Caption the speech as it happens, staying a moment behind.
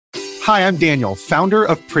Hi, I'm Daniel, founder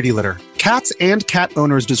of Pretty Litter. Cats and cat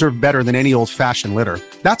owners deserve better than any old-fashioned litter.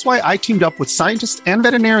 That's why I teamed up with scientists and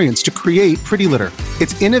veterinarians to create Pretty Litter.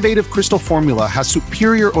 Its innovative crystal formula has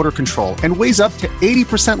superior odor control and weighs up to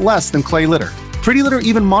 80% less than clay litter. Pretty Litter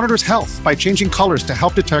even monitors health by changing colors to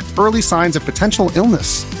help detect early signs of potential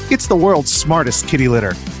illness. It's the world's smartest kitty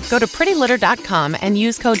litter. Go to prettylitter.com and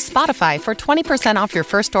use code SPOTIFY for 20% off your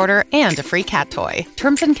first order and a free cat toy.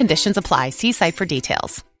 Terms and conditions apply. See site for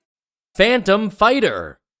details. Phantom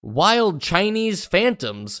Fighter. Wild Chinese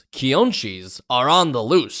phantoms, Kyonshis, are on the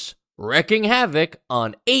loose, wreaking havoc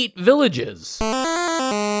on 8 villages.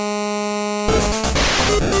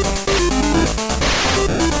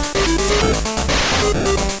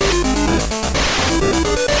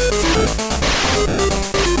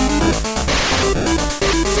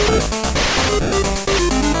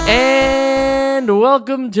 And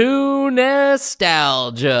welcome to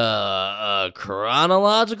Nostalgia, a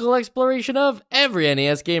chronological exploration of every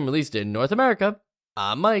NES game released in North America.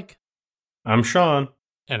 I'm Mike. I'm Sean.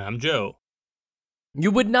 And I'm Joe. You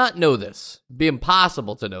would not know this. It'd be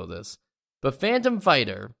impossible to know this. But Phantom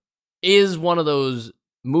Fighter is one of those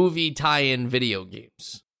movie tie-in video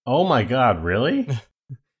games. Oh my god, really?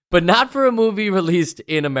 But not for a movie released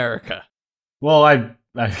in America. Well, I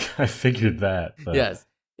figured that. But... Yes.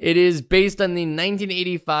 It is based on the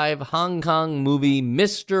 1985 Hong Kong movie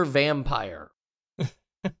Mr. Vampire.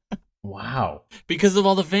 Wow. Because of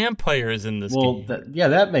all the vampires in this game. Well,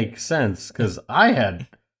 that makes sense, because I had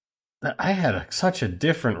such a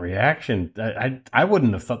different reaction. I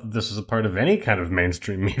wouldn't have thought that this was a part of any kind of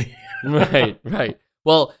mainstream media. Right.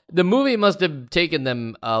 Well, the movie must have taken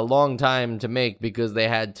them a long time to make because they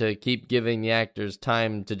had to keep giving the actors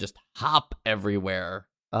time to just hop everywhere.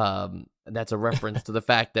 That's a reference to the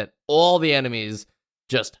fact that all the enemies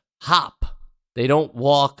just hop. They don't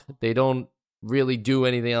walk. They don't really do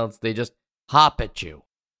anything else. They just hop at you.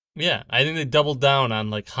 Yeah, I think they doubled down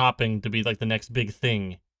on like hopping to be like the next big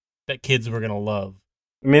thing that kids were going to love.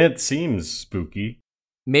 I mean, it seems spooky.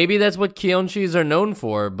 Maybe that's what Kyonshis are known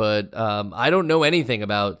for, but I don't know anything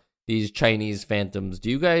about these Chinese phantoms.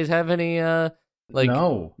 Do you guys have any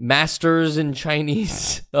No. masters in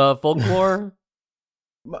Chinese folklore?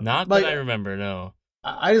 Not that I remember, no.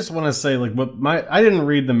 I just want to say, I didn't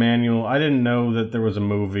read the manual. I didn't know that there was a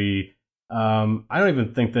movie. I don't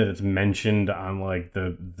even think that it's mentioned on like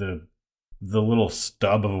the little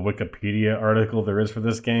stub of a Wikipedia article there is for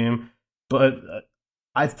this game. But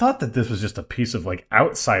I thought that this was just a piece of like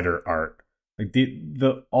outsider art, like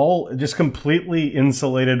the all just completely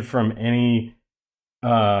insulated from any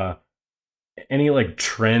like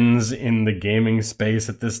trends in the gaming space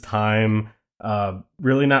at this time.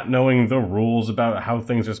 Really not knowing the rules about how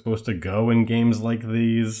things are supposed to go in games like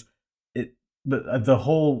these.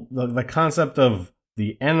 The concept of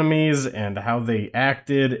the enemies and how they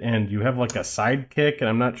acted, and you have like a sidekick, and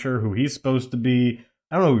I'm not sure who he's supposed to be.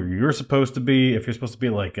 I don't know who you're supposed to be. If you're supposed to be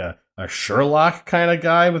like a Sherlock kind of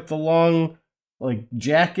guy with the long like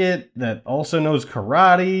jacket that also knows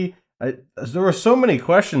karate. There were so many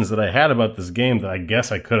questions that I had about this game that I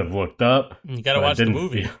guess I could have looked up. You gotta watch the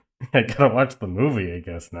movie. I gotta watch the movie, I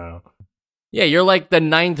guess, now. Yeah, you're like the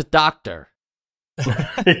 9th Doctor.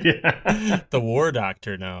 Yeah. The War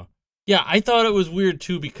Doctor now. Yeah, I thought it was weird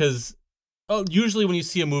too because usually when you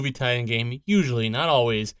see a movie tie-in game, usually, not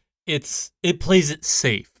always, it plays it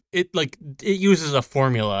safe. It uses a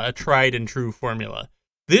formula, a tried and true formula.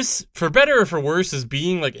 This, for better or for worse, is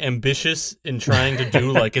being like ambitious in trying to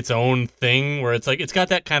do like its own thing, where it's like it's got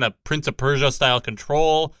that kind of Prince of Persia style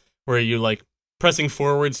control where you like pressing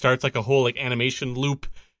forward starts like a whole like animation loop,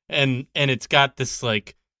 and it's got this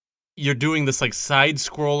like you're doing this like side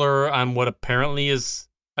scroller on what apparently is,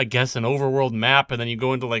 I guess, an overworld map, and then you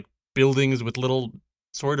go into like buildings with little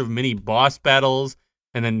sort of mini boss battles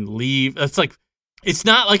and then leave. It's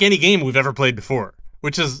not like any game we've ever played before,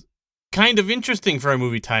 which is kind of interesting for a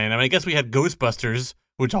movie tie-in. I mean, I guess we had Ghostbusters,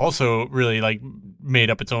 which also really like made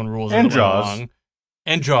up its own rules and Jaws.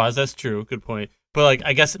 And Jaws, that's true. Good point. But like,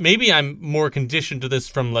 I guess maybe I'm more conditioned to this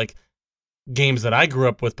from like games that I grew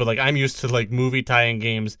up with, but like I'm used to like movie tie-in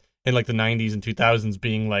games in like the 90s and 2000s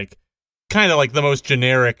being like kind of like the most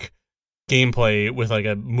generic gameplay with like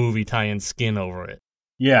a movie tie-in skin over it.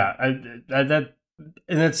 Yeah,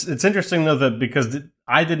 it's interesting though that because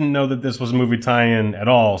I didn't know that this was a movie tie-in at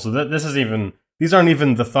all, so that these aren't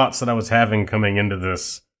even the thoughts that I was having coming into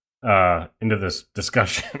this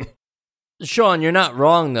discussion. Sean, you're not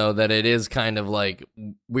wrong, though, that it is kind of like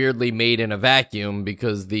weirdly made in a vacuum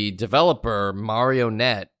because the developer,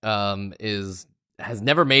 Marionette, is has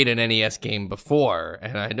never made an NES game before,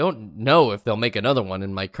 and I don't know if they'll make another one.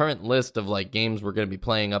 In my current list of like games we're going to be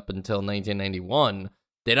playing up until 1991,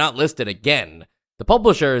 they're not listed again. The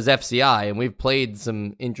publisher is FCI, and we've played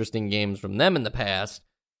some interesting games from them in the past,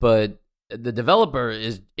 but the developer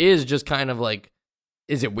is just kind of like,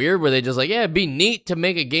 is it weird where they just like, yeah, it'd be neat to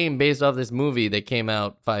make a game based off this movie that came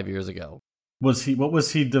out 5 years ago. What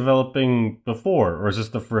was he developing before, or is this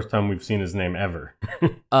the first time we've seen his name ever?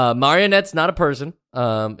 Marionette's not a person.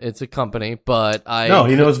 It's a company, but No,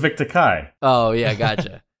 he knows Victor Kai. Oh, yeah,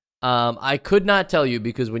 gotcha. I could not tell you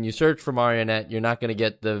because when you search for Marionette, you're not going to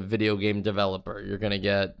get the video game developer. You're going to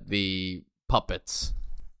get the puppets.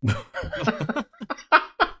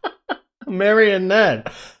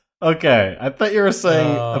 Marionette. Okay, I thought you were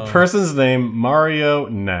saying a person's name, Mario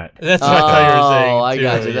Net. That's what I thought you were saying. Oh, I too.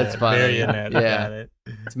 got you. That's fine. Marionette. I got it.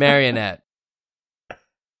 It's Marionette.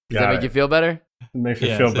 Does that make you feel better? It makes you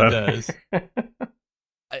Yes, feel it better. does.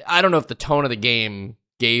 I don't know if the tone of the game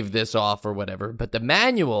gave this off or whatever, but the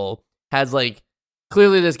manual has like,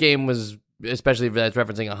 clearly this game was, especially if that's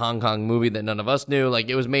referencing a Hong Kong movie that none of us knew, like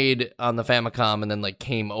it was made on the Famicom and then like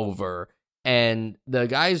came over. And the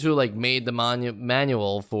guys who like made the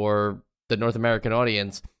manual for the North American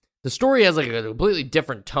audience, the story has like a completely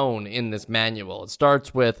different tone in this manual. It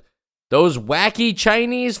starts with, those wacky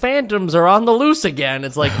Chinese phantoms are on the loose again.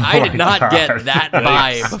 It's like, I did not get that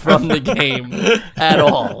vibe from the game at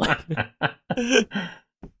all.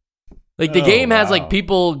 Like the game has like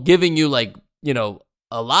people giving you like, you know,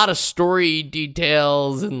 a lot of story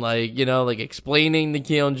details and like, you know, like explaining the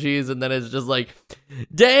Kyonjis, and then it's just like,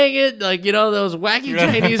 dang it, like, you know, those wacky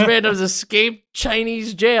Chinese randoms escaped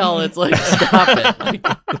Chinese jail. It's like, stop it. Like,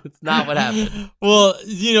 it's not what happened. Well,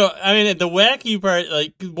 you know, I mean, the wacky part,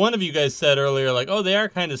 like one of you guys said earlier, like, oh, they are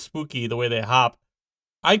kind of spooky the way they hop.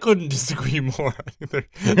 I couldn't disagree more. They're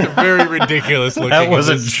very ridiculous looking. That was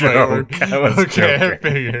a trailer. joke. I was okay, joking. I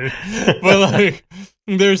figured. But like,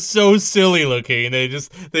 they're so silly looking.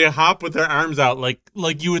 They hop with their arms out like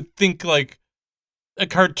you would think like a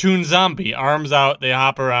cartoon zombie. Arms out, they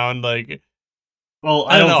hop around like. Well,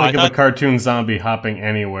 I don't think of a cartoon zombie hopping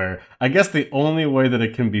anywhere. I guess the only way that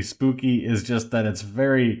it can be spooky is just that it's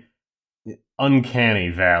very Uncanny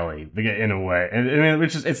Valley in a way, and I mean,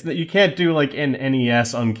 it's you can't do like in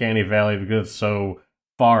NES Uncanny Valley because it's so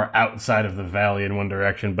far outside of the valley in one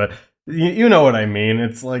direction. But you know what I mean.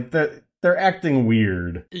 It's like they're acting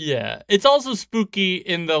weird. Yeah, it's also spooky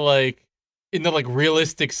in the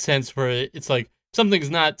realistic sense where it's like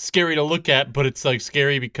something's not scary to look at, but it's like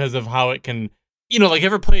scary because of how it can, you know, like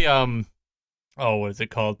ever play what is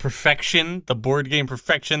it called? Perfection, the board game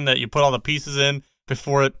Perfection that you put all the pieces in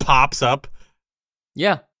before it pops up.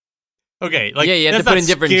 Yeah. Okay, like you have to put in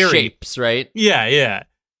different shapes, right? Yeah.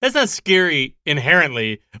 That's not scary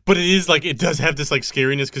inherently, but it is like it does have this like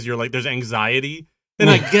scariness because you're like there's anxiety. And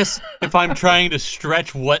I guess if I'm trying to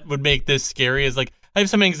stretch what would make this scary is like I have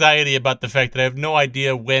some anxiety about the fact that I have no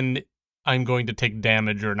idea when I'm going to take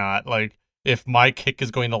damage or not. Like if my kick is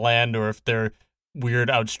going to land or if their weird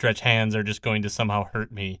outstretched hands are just going to somehow hurt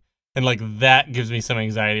me. And like that gives me some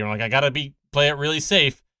anxiety. I'm like I gotta play it really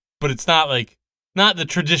safe, but it's not the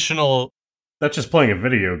traditional. That's just playing a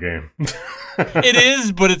video game. It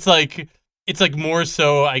is, but it's like more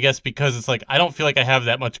so, I guess, because it's like I don't feel like I have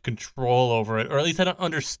that much control over it, or at least I don't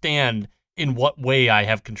understand in what way I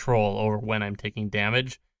have control over when I'm taking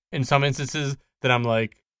damage. In some instances, that I'm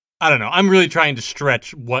like, I don't know. I'm really trying to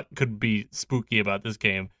stretch what could be spooky about this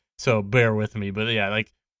game, so bear with me. But yeah,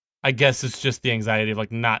 like I guess it's just the anxiety of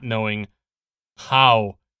like not knowing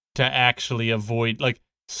how to actually avoid. Like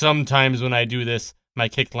sometimes when I do this, my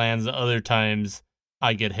kick lands. Other times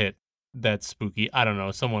I get hit. That's spooky. I don't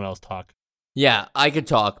know. Someone else talk. Yeah, I could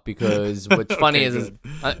talk because what's funny is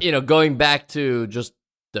going back to just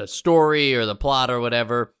the story or the plot or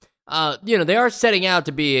whatever, they are setting out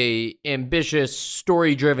to be a ambitious,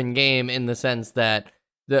 story-driven game in the sense that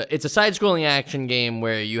it's a side-scrolling action game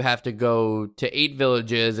where you have to go to 8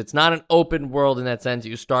 villages. It's not an open world in that sense.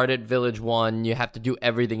 You start at Village 1. You have to do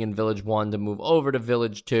everything in Village 1 to move over to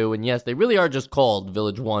Village 2. And yes, they really are just called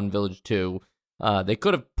Village 1, Village 2. They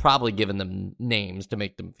could have probably given them names to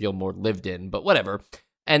make them feel more lived in, but whatever.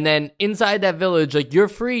 And then inside that village, like you're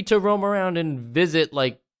free to roam around and visit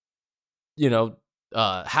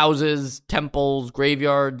houses, temples,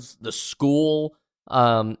 graveyards, the school,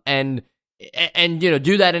 and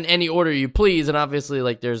do that in any order you please. And obviously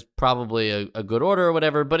like there's probably a good order or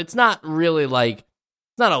whatever, but it's not really like,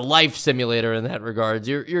 it's not a life simulator in that regards.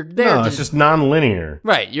 You're there. No, it's just non-linear.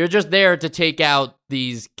 Right. You're just there to take out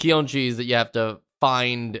these Kyonjis that you have to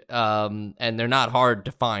find, and they're not hard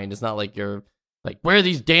to find. It's not like you're Like, where are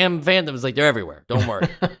these damn phantoms? Like, they're everywhere. Don't worry.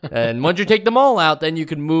 And once you take them all out, then you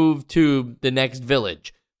can move to the next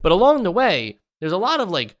village. But along the way, there's a lot of,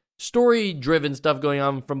 like, story-driven stuff going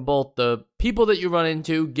on from both the people that you run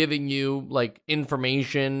into giving you, like,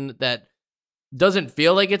 information that doesn't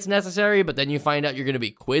feel like it's necessary, but then you find out you're going to be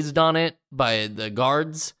quizzed on it by the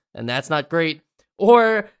guards, and that's not great.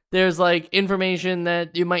 Or there's, like, information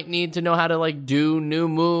that you might need to know how to, like, do new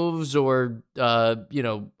moves or,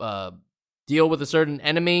 deal with a certain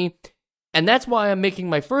enemy. And that's why I'm making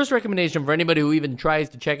my first recommendation for anybody who even tries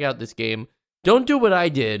to check out this game. Don't do what I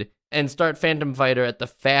did and start Phantom Fighter at the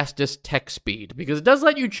fastest tech speed, because it does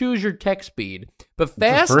let you choose your tech speed. But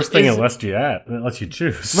fast the first thing is, it lets you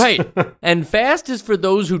choose. Right. And fast is for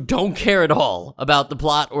those who don't care at all about the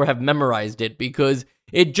plot or have memorized it, because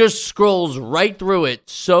it just scrolls right through it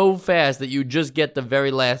so fast that you just get the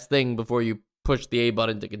very last thing before you push the A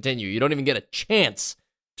button to continue. You don't even get a chance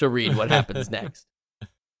to read what happens next.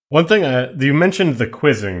 One thing, you mentioned the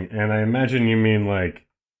quizzing, and I imagine you mean like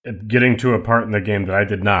getting to a part in the game that I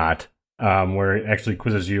did not, where it actually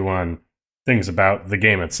quizzes you on things about the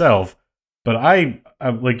game itself. But I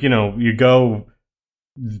like, you go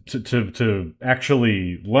to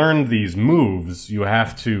actually learn these moves, you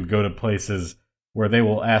have to go to places where they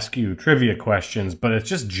will ask you trivia questions, but it's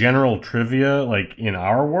just general trivia, like in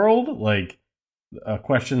our world. Like, a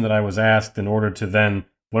question that I was asked in order to then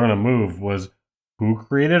learn a move was, who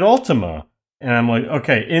created Ultima? And I'm like,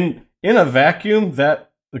 okay, in a vacuum,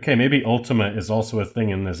 maybe Ultima is also a thing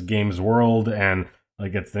in this game's world, and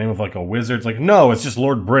like it's the name of like a wizard. It's like, no, it's just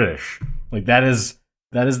Lord British. Like that is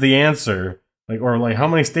the answer. Like, or like, how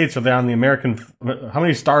many states are there on the how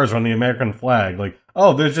many stars are on the American flag? Like,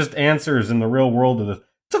 oh, there's just answers in the real world of this.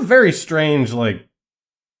 It's a very strange, like,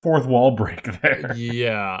 fourth wall break there.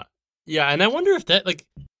 Yeah. Yeah, and I wonder if that, like,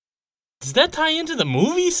 does that tie into the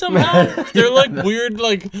movie somehow? They're like weird,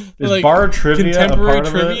 like bar trivia, contemporary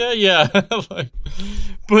trivia, yeah.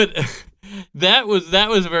 But that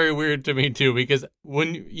was very weird to me too, because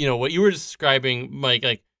when what you were describing, Mike,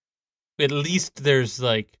 like at least there's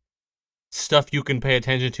like stuff you can pay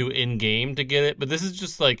attention to in game to get it. But this is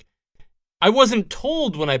just like, I wasn't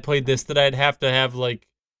told when I played this that I'd have to have like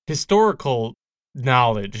historical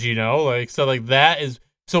knowledge, like so like that is.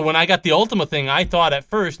 So when I got the Ultima thing, I thought at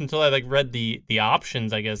first, until I like read the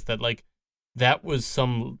options, I guess, that like that was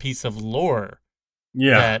some piece of lore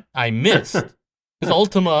that I missed. Because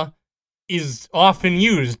Ultima is often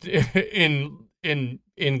used in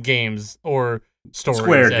games or stories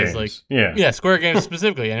Square as games. like Square games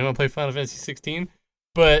specifically. Anyone play Final Fantasy 16?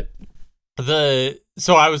 But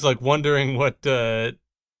so I was like wondering what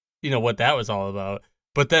what that was all about.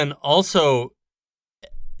 But then also,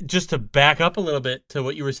 just to back up a little bit to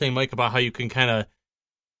what you were saying, Mike, about how you can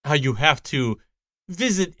how you have to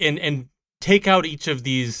visit and take out each of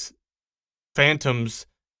these phantoms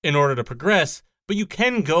in order to progress, but you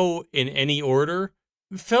can go in any order.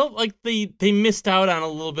 Felt like they missed out on a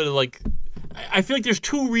little bit of like, I feel like there's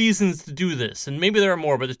two reasons to do this, and maybe there are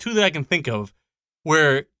more, but there's two that I can think of,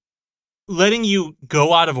 where letting you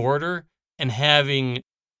go out of order and having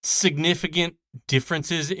significant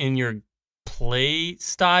differences in your play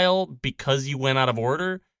style because you went out of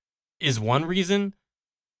order is one reason.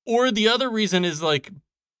 Or the other reason is like,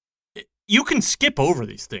 you can skip over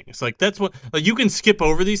these things. Like that's what, like you can skip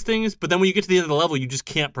over these things, but then when you get to the end of the level, you just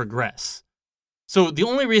can't progress. So the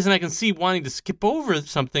only reason I can see wanting to skip over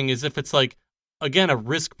something is if it's like, again, a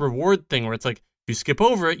risk reward thing where it's like, if you skip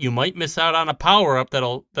over it, you might miss out on a power up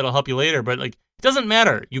that'll help you later. But like, it doesn't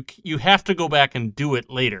matter. You have to go back and do it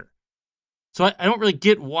later. So I don't really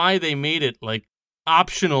get why they made it like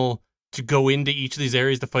optional to go into each of these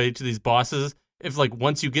areas to fight each of these bosses. If like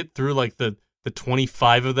once you get through like the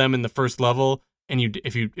 25 of them in the first level, and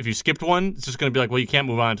if you skipped one, it's just gonna be like, well, you can't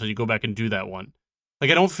move on until you go back and do that one.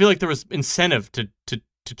 Like I don't feel like there was incentive to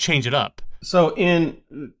change it up. So in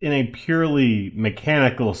a purely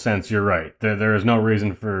mechanical sense, you're right. There is no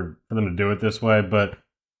reason for them to do it this way, but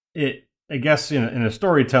I guess in a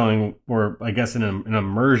storytelling, or I guess in an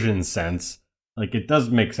immersion sense, like it does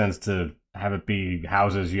make sense to have it be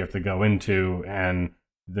houses you have to go into, and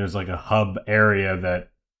there's like a hub area that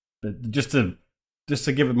just to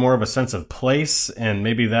give it more of a sense of place, and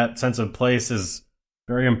maybe that sense of place is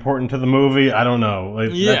very important to the movie. I don't know.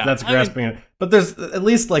 Like, that's grasping it, but there's at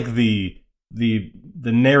least like the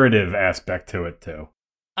narrative aspect to it too.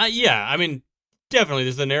 Yeah, I mean, definitely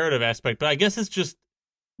there's the narrative aspect, but I guess it's just,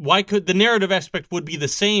 why could the narrative aspect would be the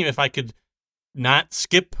same if I could not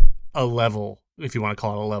skip a level, if you want to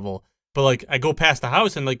call it a level, but like I go past the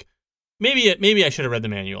house and like maybe I should have read the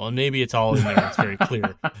manual, and maybe it's all in there. It's very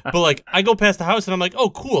clear. But like, I go past the house, and I'm like,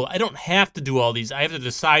 oh, cool. I don't have to do all these. I have to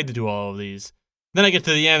decide to do all of these. Then I get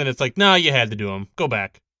to the end, and it's like, no, you had to do them. Go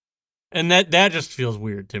back. And that just feels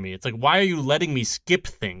weird to me. It's like, why are you letting me skip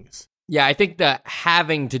things? Yeah, I think that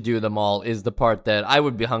having to do them all is the part that I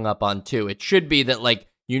would be hung up on too. It should be that like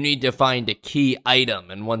you need to find a key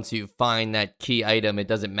item, and once you find that key item, it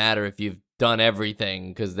doesn't matter if you've done everything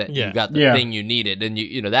because that you got the thing you needed, and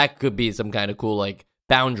you know that could be some kind of cool like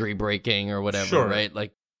boundary breaking or whatever, right?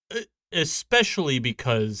 Like, especially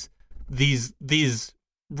because these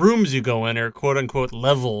rooms you go in are quote unquote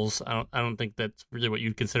levels. I don't think that's really what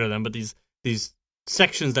you'd consider them, but these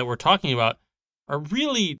sections that we're talking about are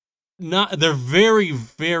really not. They're very,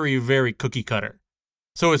 very, very cookie cutter.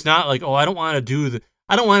 So it's not like, oh, I don't want to do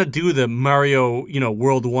the Mario,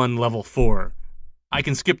 World 1 level 4. I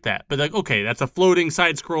can skip that. But like, okay, that's a floating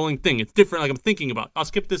side-scrolling thing. It's different. Like I'm thinking about, I'll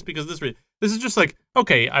skip this because this is just like,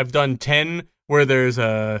 okay, I've done 10 where there's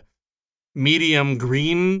a medium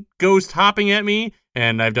green ghost hopping at me,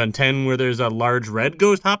 and I've done 10 where there's a large red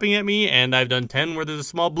ghost hopping at me, and I've done 10 where there's a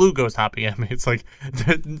small blue ghost hopping at me. It's like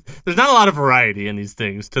there's not a lot of variety in these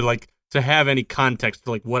things to have any context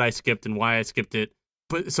to like what I skipped and why I skipped it.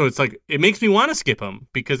 But so it's like it makes me want to skip them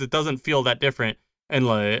because it doesn't feel that different,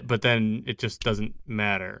 but then it just doesn't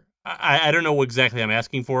matter. I don't know what exactly I'm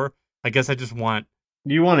asking for. I guess I just want.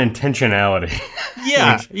 You want intentionality.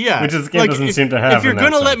 Yeah, which this game doesn't seem to have. If you're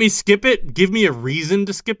going to let me skip it, give me a reason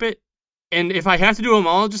to skip it. And if I have to do them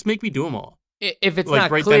all, just make me do them all. If it's not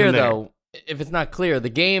clear, though, the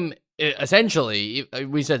game, essentially,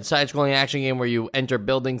 we said side-scrolling action game where you enter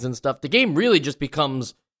buildings and stuff. The game really just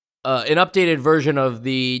becomes an updated version of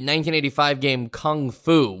the 1985 game Kung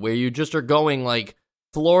Fu, where you just are going, like,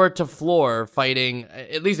 floor to floor fighting.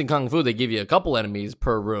 At least in Kung Fu, they give you a couple enemies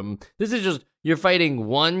per room. This is just, you're fighting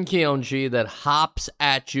one Kyonchi that hops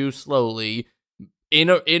at you slowly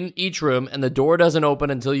in each room, and the door doesn't open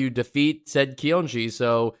until you defeat said Kyonchi,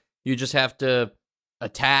 so you just have to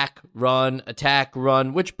attack, run,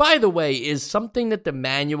 which, by the way, is something that the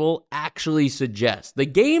manual actually suggests. The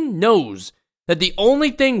game knows that the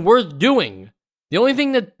only thing worth doing, the only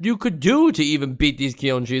thing that you could do to even beat these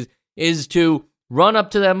Kyonchis is to run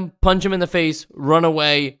up to them, punch them in the face, run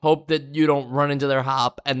away, hope that you don't run into their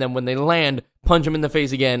hop, and then when they land, punch them in the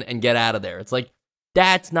face again and get out of there. It's like,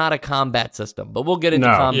 that's not a combat system, but we'll get into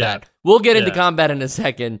combat. Yeah. We'll get into combat in a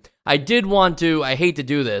second. I hate to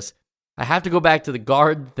do this. I have to go back to the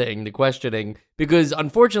guard thing, the questioning, because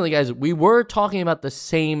unfortunately, guys, we were talking about the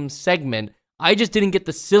same segment. I just didn't get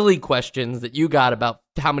the silly questions that you got about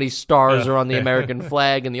how many stars are on the American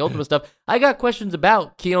flag and the ultimate stuff. I got questions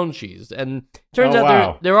about Kyonchis, and it turns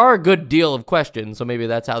out there are a good deal of questions, so maybe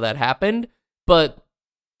that's how that happened. But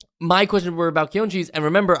my questions were about Kyonchis, and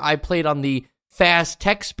remember, I played on the fast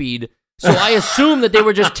text speed, so I assumed that they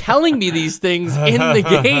were just telling me these things in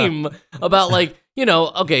the game about, like,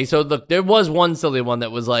 okay, so look, there was one silly one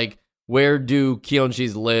that was like, where do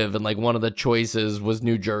Kyonchis live? And like one of the choices was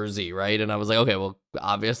New Jersey, right? And I was like, okay, well,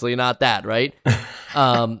 obviously not that, right?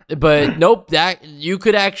 But nope, that you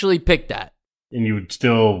could actually pick that. And you would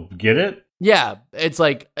still get it? Yeah, it's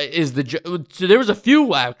like, so there was a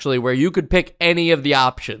few actually where you could pick any of the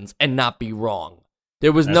options and not be wrong.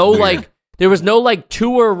 There was There was no like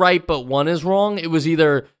two are right, but one is wrong. It was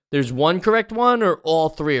either there's one correct one or all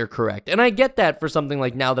three are correct. And I get that for something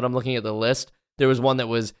like now that I'm looking at the list. There was one that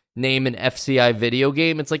was name an FCI video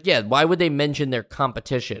game. It's like, yeah, why would they mention their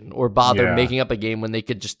competition or bother making up a game when they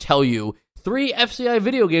could just tell you 3 FCI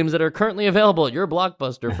video games that are currently available at your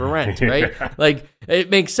Blockbuster for rent, right? Like, it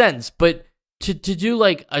makes sense. But to do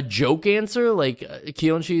like a joke answer, like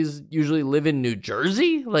Kyonchis usually live in New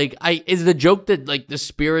Jersey. Like, is the joke that like the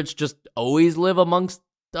spirits just always live amongst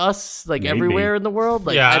us, like everywhere in the world?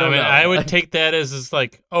 Like, I don't know. I would take that as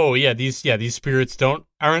like, oh yeah, these spirits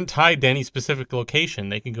aren't tied to any specific location.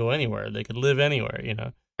 They can go anywhere. They could live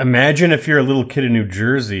anywhere. Imagine if you're a little kid in New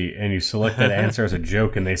Jersey and you select that answer as a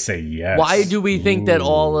joke and they say yes. Why do we think that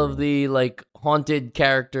all of the like haunted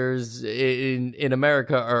characters in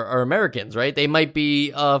America are Americans, right? They might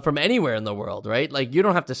be from anywhere in the world, right? Like, you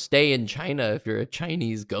don't have to stay in China if you're a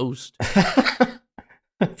Chinese ghost.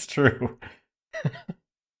 That's true.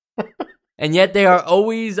 And yet they are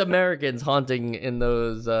always Americans haunting in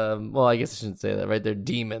those, well, I guess I shouldn't say that, right? They're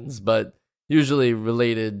demons, but usually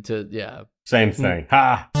related to, Same thing.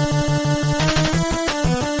 Ha!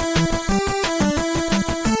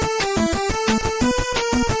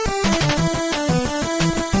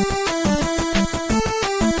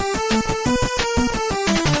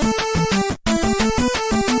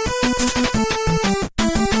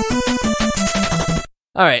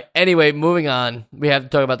 All right. Anyway, moving on. We have to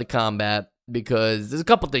talk about the combat because there's a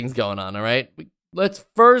couple things going on, all right? Let's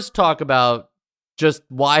first talk about just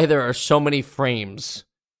why there are so many frames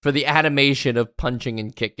for the animation of punching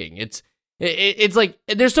and kicking. It's like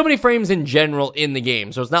there's so many frames in general in the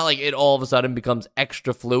game, so it's not like it all of a sudden becomes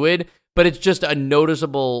extra fluid, but it's just a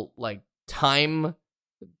noticeable like time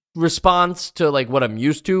response to like what I'm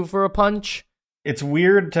used to for a punch. It's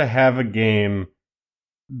weird to have a game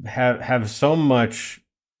have so much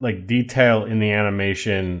like detail in the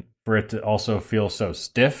animation for it to also feel so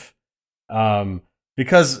stiff.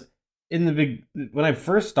 Because when I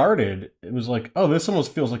first started, it was like, oh, this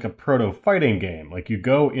almost feels like a proto fighting game. Like you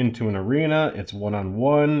go into an arena, it's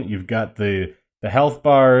 1-on-1, you've got the health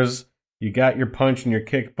bars, you got your punch and your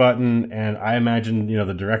kick button, and I imagine,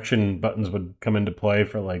 the direction buttons would come into play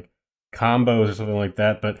for like combos or something like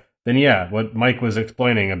that. But then, yeah, what Mike was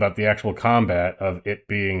explaining about the actual combat of it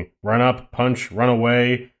being run up, punch, run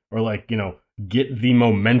away, or like, get the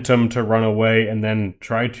momentum to run away and then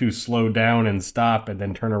try to slow down and stop and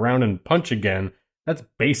then turn around and punch again. That's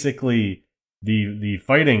basically the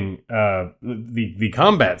fighting, the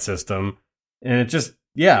combat system. And it just,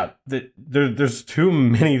 there's too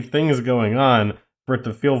many things going on for it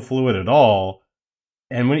to feel fluid at all.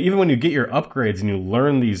 And even when you get your upgrades and you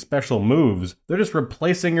learn these special moves, they're just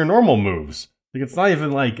replacing your normal moves. Like it's not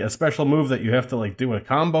even like a special move that you have to like do a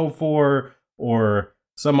combo for or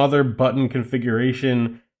some other button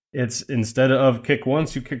configuration. It's instead of kick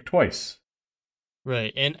once, you kick twice.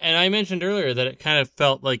 Right. And I mentioned earlier that it kind of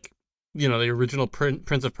felt like, the original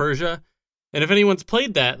Prince of Persia. And if anyone's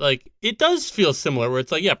played that, like it does feel similar where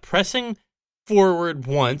it's like, pressing forward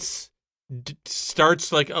once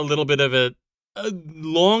starts like a little bit of a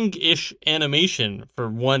long-ish animation for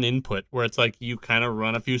one input where it's like you kind of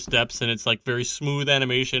run a few steps and it's like very smooth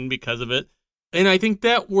animation because of it. And I think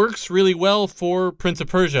that works really well for Prince of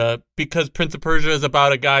Persia because Prince of Persia is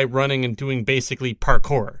about a guy running and doing basically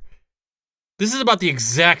parkour. This is about the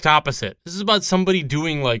exact opposite. This is about somebody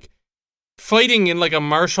doing like fighting in like a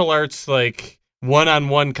martial arts like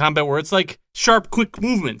one-on-one combat where it's like sharp, quick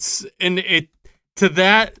movements. And it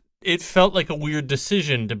felt like a weird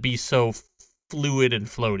decision to be so fluid and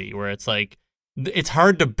floaty where it's like it's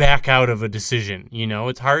hard to back out of a decision,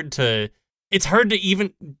 it's hard to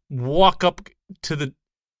even walk up to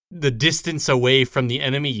the distance away from the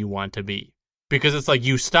enemy you want to be because it's like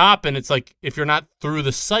you stop and it's like if you're not through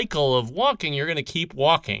the cycle of walking you're going to keep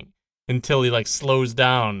walking until he like slows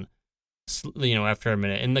down after a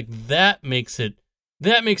minute, and like that makes it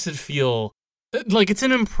feel like it's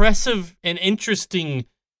an impressive and interesting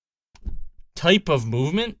type of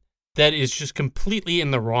movement that is just completely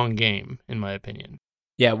in the wrong game, in my opinion.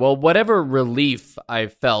 Yeah, well, whatever relief I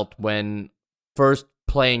felt when first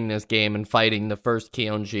playing this game and fighting the first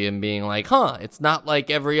Kionji and being like, it's not like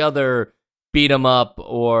every other beat 'em up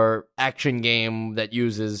or action game that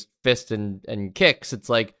uses fists and kicks. It's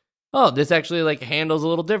like, this actually like handles a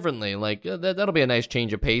little differently. Like that'll be a nice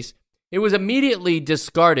change of pace. It was immediately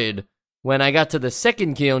discarded when I got to the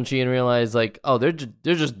second Kionji and realized, like, they're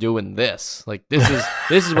just doing this. Like, this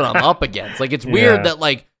is what I'm up against. Like, it's weird that,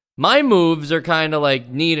 like, my moves are kind of, like,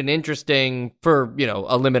 neat and interesting for,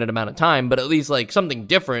 a limited amount of time, but at least, like, something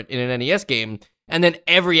different in an NES game. And then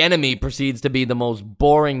every enemy proceeds to be the most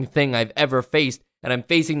boring thing I've ever faced, and I'm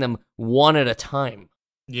facing them one at a time.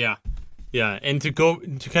 Yeah. Yeah, and to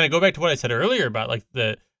kind of go back to what I said earlier about, like,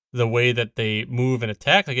 the way that they move and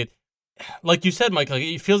attack, like you said, Mike, like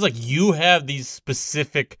it feels like you have these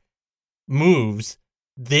specific moves.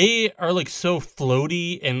 They are like so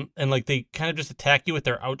floaty and like they kind of just attack you with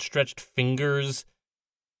their outstretched fingers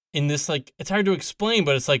in this, like, it's hard to explain,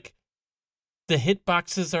 but it's like the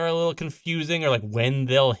hitboxes are a little confusing, or like when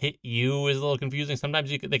they'll hit you is a little confusing.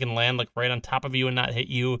 Sometimes they can land like right on top of you and not hit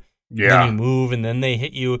you. Yeah. Then you move and then they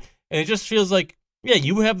hit you. And it just feels like,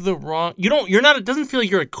 you have the wrong, it doesn't feel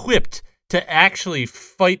like you're equipped to actually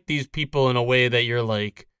fight these people in a way that you're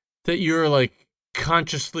like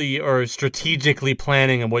consciously or strategically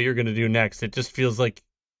planning on what you're going to do next. It just feels like,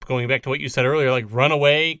 going back to what you said earlier, like run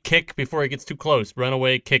away, kick before it gets too close, run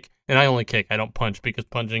away, kick. And I only kick. I don't punch because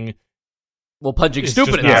punching's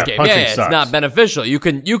stupid in this game. It's not beneficial. You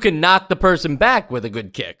can knock the person back with a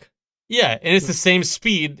good kick. Yeah, and it's the same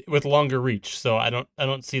speed with longer reach. So I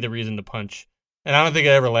don't see the reason to punch. And I don't think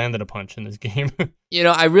I ever landed a punch in this game.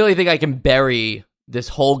 I really think I can bury this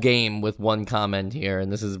whole game with one comment here,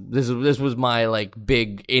 and this was my like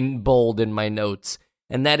big in bold in my notes,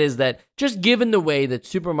 and that is that just given the way that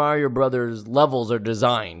Super Mario Brothers levels are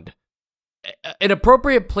designed, an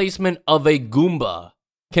appropriate placement of a Goomba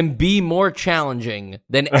can be more challenging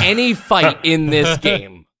than any fight in this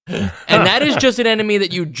game. And that is just an enemy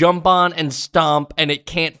that you jump on and stomp and it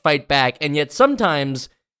can't fight back. And yet sometimes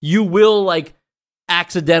you will like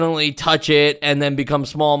accidentally touch it and then become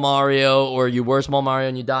Small Mario, or you were Small Mario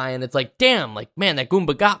and you die, and it's like, damn, like, man, that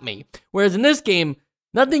Goomba got me. Whereas in this game,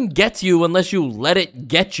 nothing gets you unless you let it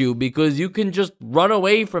get you, because you can just run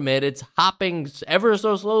away from it. It's hopping ever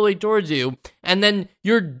so slowly towards you, and then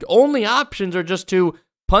your only options are just to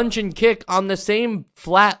punch and kick on the same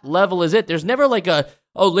flat level as it. There's never like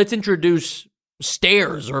let's introduce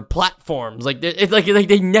stairs or platforms. Like it's like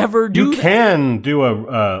they never do. You can do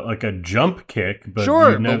a jump kick, but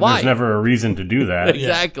sure, but why? There's never a reason to do that.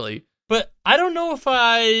 Exactly. Yeah. But I don't know if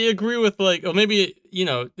I agree with or maybe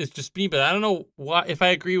it's just me. But I don't know if I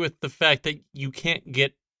agree with the fact that you can't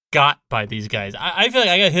get got by these guys. I feel like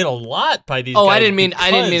I got hit a lot by these. guys. I didn't mean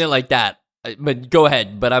it like that. But go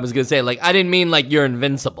ahead. But I was gonna say, like, I didn't mean like you're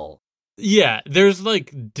invincible. Yeah, there's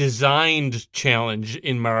like designed challenge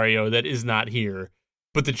in Mario that is not here.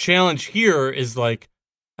 But the challenge here is like,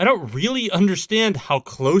 I don't really understand how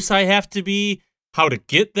close I have to be, how to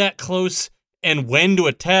get that close, and when to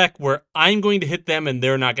attack where I'm going to hit them and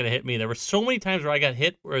they're not going to hit me. There were so many times where I got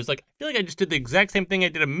hit where it's like, I feel like I just did the exact same thing I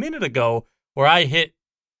did a minute ago where I hit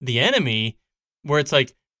the enemy, where it's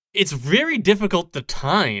like, it's very difficult to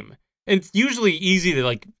time. And it's usually easy to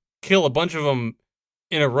like kill a bunch of them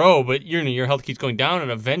in a row, but your health keeps going down,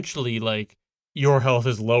 and eventually, like, your health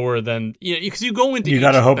is lower than because you go into. You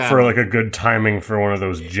gotta hope for like a good timing for one of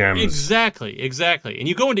those gems. Exactly. And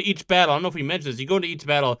you go into each battle. I don't know if we mentioned this. You go into each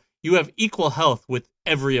battle, you have equal health with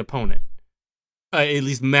every opponent, at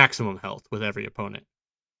least maximum health with every opponent.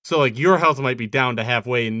 So like your health might be down to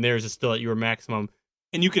halfway, and theirs is still at your maximum,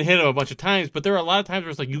 and you can hit them a bunch of times. But there are a lot of times where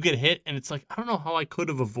it's like you get hit, and it's like, I don't know how I could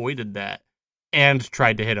have avoided that and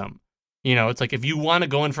tried to hit them. It's like if you want to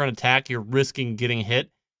go in for an attack, you're risking getting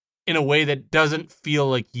hit in a way that doesn't feel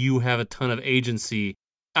like you have a ton of agency.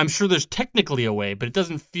 I'm sure there's technically a way, but it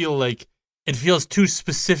doesn't feel like it feels too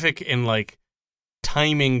specific and like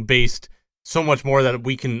timing based so much more that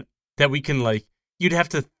we can like, you'd have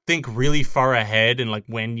to think really far ahead and like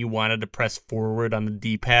when you wanted to press forward on the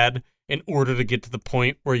D-pad in order to get to the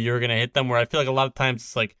point where you're going to hit them, where I feel like a lot of times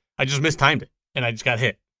it's like I just mistimed it and I just got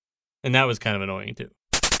hit. And that was kind of annoying too.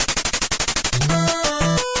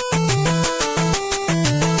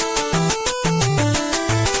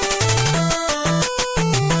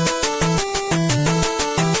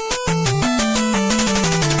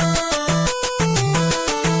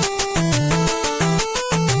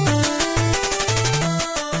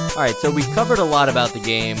 All right, so we covered a lot about the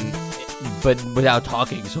game, but without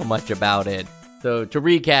talking so much about it. So to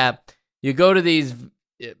recap, you go to these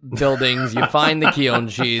buildings, you find the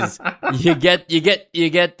Kyonshis, you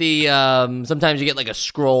get the sometimes you get like a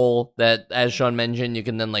scroll that, as Sean mentioned, you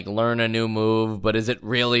can then like learn a new move, but is it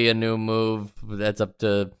really a new move? That's up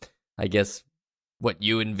to, I guess, what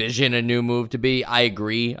you envision a new move to be. I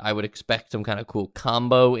agree. I would expect some kind of cool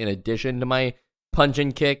combo in addition to my punch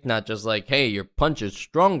and kick, not just like, hey, your punch is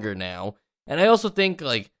stronger now. And I also think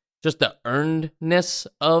like just the earnedness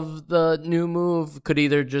of the new move could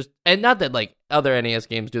either just, and not that like other NES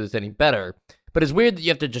games do this any better, but it's weird that you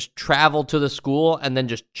have to just travel to the school and then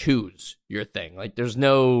just choose your thing. Like there's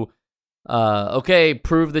no, okay,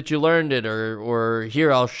 prove that you learned it, or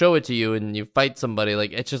here, I'll show it to you, and you fight somebody.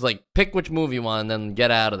 Like it's just like pick which move you want and then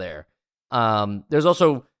get out of there. There's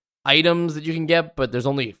also items that you can get, but there's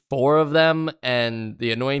only 4 of them, and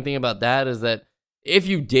the annoying thing about that is that if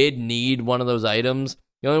you did need one of those items,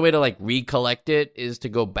 the only way to like recollect it is to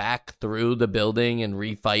go back through the building and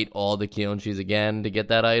refight all the Kyonshis again to get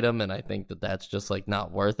that item, and I think that that's just like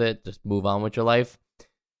not worth it. Just move on with your life.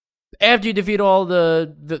 After you defeat all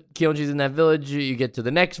the Kyonshis in that village, you get to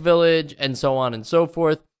the next village, and so on and so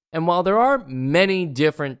forth. And while there are many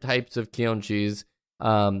different types of Kyonshis,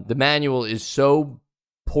 the manual is so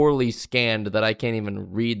poorly scanned that I can't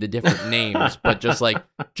even read the different names, but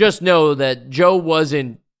just know that Joe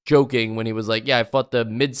wasn't joking when he was like, yeah, I fought the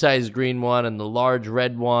mid-sized green one and the large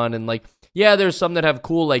red one, and like, yeah, there's some that have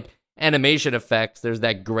cool like animation effects. There's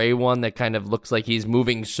that gray one that kind of looks like he's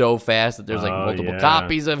moving so fast that there's like multiple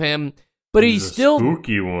copies of him, but he's still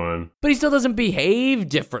spooky one. But he still doesn't behave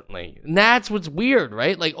differently, and that's what's weird,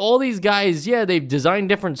 right? Like all these guys, yeah, they've designed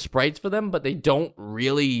different sprites for them, but they don't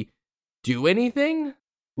really do anything.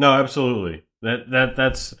 No, absolutely.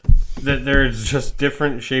 That's there's just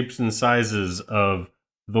different shapes and sizes of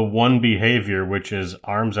the one behavior, which is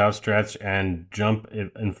arms outstretched and jump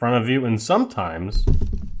in front of you, and sometimes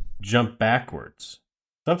jump backwards.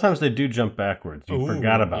 Sometimes they do jump backwards. You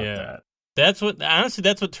forgot about that. That's what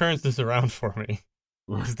turns this around for me.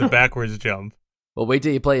 Is the backwards jump. Well, wait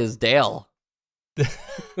till you play as Dale.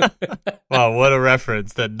 Wow, what a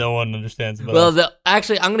reference that no one understands about. Well,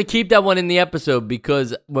 actually, I'm going to keep that one in the episode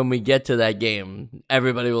because when we get to that game,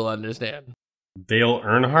 everybody will understand. Dale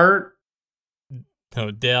Earnhardt?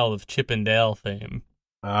 No, Dale of Chip and Dale fame.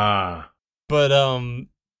 Ah. But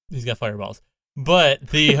he's got fireballs. But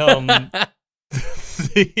the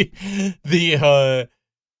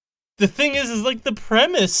the thing is like the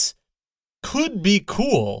premise could be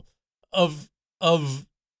cool of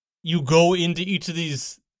you go into each of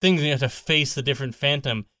these things and you have to face the different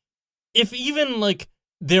phantom. If even like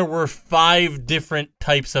there were 5 different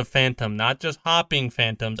types of phantom, not just hopping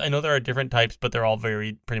phantoms. I know there are different types, but they're all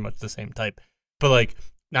very pretty much the same type. But like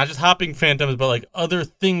not just hopping phantoms, but like other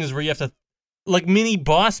things where you have to, like mini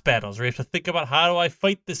boss battles where you have to think about how do I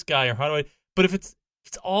fight this guy or how do I. But if it's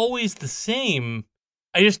always the same,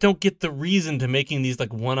 I just don't get the reason to making these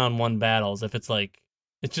like one-on-one battles. If it's like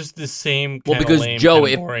it's just the same. Well, because lame, Joe,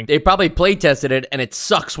 boring. they probably play tested it, and it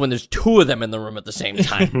sucks when there's 2 of them in the room at the same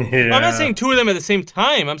time. Yeah. I'm not saying 2 of them at the same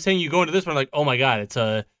time. I'm saying you go into this one like, oh my god,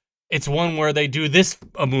 it's one where they do this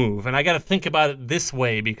a move, and I got to think about it this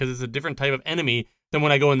way because it's a different type of enemy than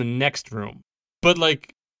when I go in the next room. But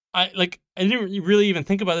I didn't really even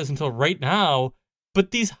think about this until right now.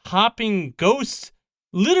 But these hopping ghosts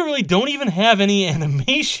literally don't even have any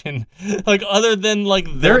animation, like other than like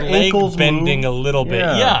their leg bending a little bit.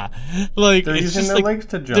 Yeah, like they're it's using just their like legs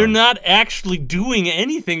to jump. they're not actually doing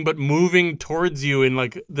anything but moving towards you in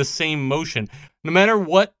like the same motion, no matter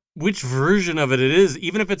which version of it is.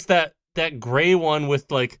 Even if it's that gray one with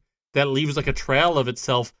like that leaves like a trail of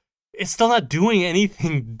itself, it's still not doing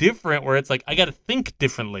anything different. Where it's like I got to think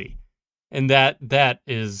differently, and that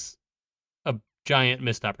is a giant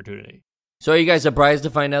missed opportunity. So are you guys surprised to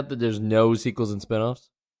find out that there's no sequels and spinoffs?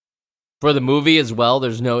 For the movie as well, there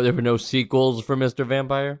were no sequels for Mr.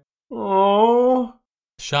 Vampire? Oh.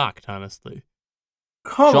 Shocked, honestly.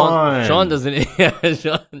 Come on. Sean doesn't... Yeah,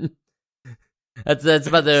 Sean... That's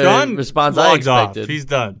about the Sean response I logged off. expected. He's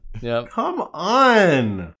done. Yep. Come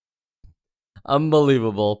on.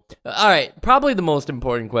 Unbelievable. All right, probably the most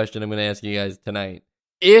important question I'm going to ask you guys tonight.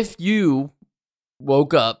 If you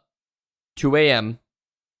woke up 2 a.m.,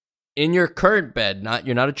 in your current bed,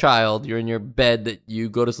 you're not a child, you're in your bed that you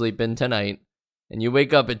go to sleep in tonight, and you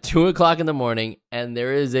wake up at 2 o'clock in the morning, and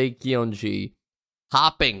there is a Kyonji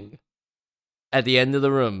hopping at the end of the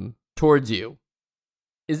room towards you.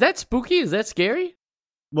 Is that spooky? Is that scary?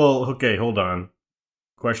 Well, okay, hold on.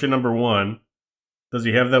 Question number 1. Does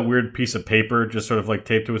he have that weird piece of paper just sort of like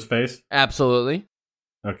taped to his face? Absolutely.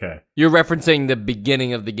 Okay. You're referencing the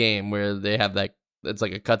beginning of the game where they have that. It's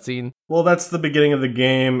like a cutscene. Well, that's the beginning of the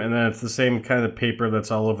game, and then it's the same kind of paper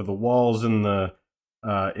that's all over the walls in the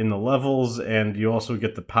levels, and you also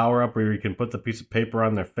get the power up where you can put the piece of paper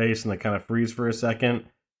on their face and they kind of freeze for a second.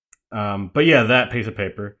 But yeah, that piece of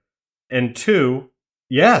paper. And 2,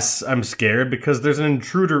 yes, I'm scared because there's an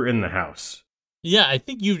intruder in the house. Yeah, I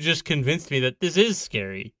think you've just convinced me that this is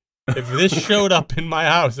scary. If this showed up in my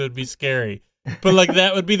house, it would be scary. But like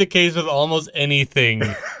that would be the case with almost anything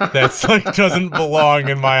that's like doesn't belong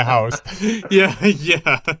in my house. Yeah.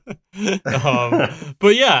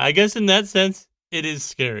 But yeah, I guess in that sense, it is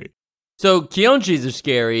scary. So Kyonjis are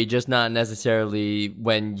scary, just not necessarily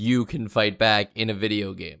when you can fight back in a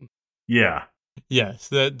video game. Yeah. Yes,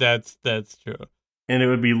 that's true. And it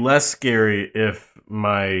would be less scary if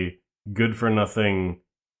my good-for-nothing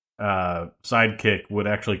sidekick would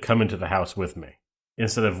actually come into the house with me,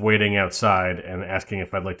 instead of waiting outside and asking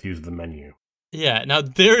if I'd like to use the menu. Yeah, now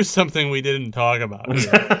there's something we didn't talk about.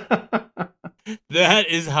 That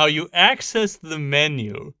is how you access the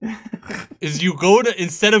menu. Is you go to,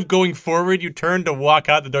 instead of going forward, you turn to walk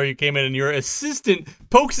out the door you came in, and your assistant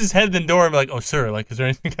pokes his head in the door and be like, oh, sir, like, is there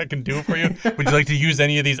anything I can do for you? Would you like to use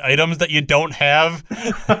any of these items that you don't have?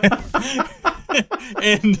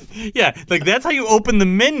 And yeah, like that's how you open the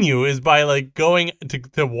menu, is by like going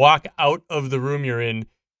to walk out of the room you're in.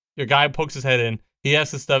 Your guy pokes his head in, he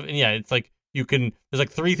asks this stuff, and yeah, it's like there's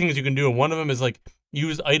like 3 things you can do, and one of them is like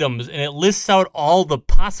use items, and it lists out all the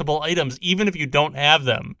possible items, even if you don't have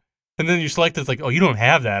them. And then you select it's like, oh, you don't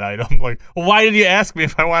have that item. Like, well, why did you ask me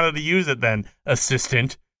if I wanted to use it then,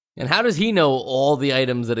 assistant? And how does he know all the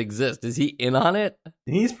items that exist? Is he in on it?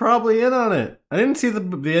 He's probably in on it. I didn't see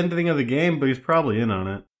the ending of the game, but he's probably in on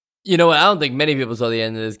it. You know what? I don't think many people saw the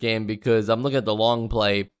end of this game because I'm looking at the long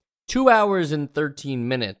play. 2 hours and 13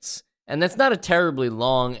 minutes. And that's not a terribly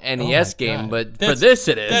long NES game, but for this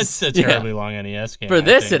it is. That's a terribly long NES game. For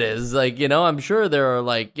this it is. Like, you know, I'm sure there are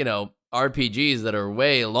like, you know, RPGs that are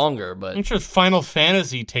way longer, but I'm sure Final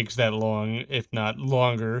Fantasy takes that long, if not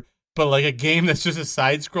longer. But like a game that's just a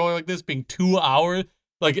side scroller like this being 2 hours,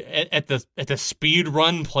 like at the speed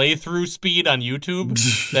run playthrough speed on YouTube.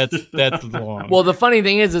 That's long. Well, the funny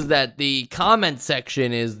thing is that the comment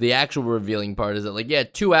section is the actual revealing part. Is that like, yeah,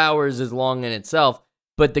 2 hours is long in itself,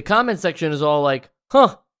 but the comment section is all like,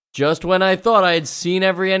 huh, just when I thought I had seen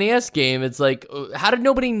every NES game, it's like, how did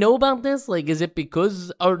nobody know about this? Like, is it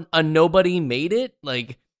because a nobody made it?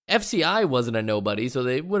 Like, FCI wasn't a nobody, so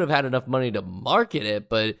they would have had enough money to market it,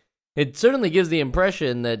 but it certainly gives the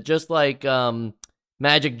impression that just like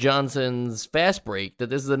Magic Johnson's Fast Break, that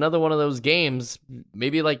this is another one of those games,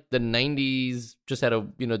 maybe like the 90s just had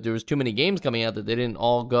there was too many games coming out that they didn't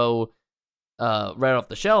all go right off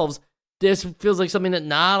the shelves. This feels like something that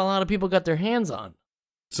not a lot of people got their hands on.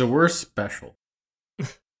 So we're special. All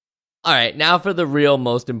right, now for the real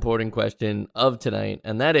most important question of tonight,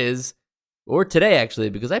 and that is, or today actually,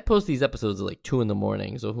 because I post these episodes at like 2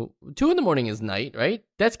 a.m. So 2 a.m. is night, right?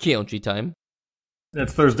 That's Kionchi time.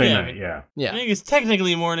 That's Thursday night, yeah. I think it's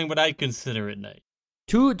technically morning, but I consider it night.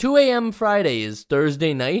 2 a.m. Friday is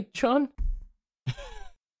Thursday night, Sean?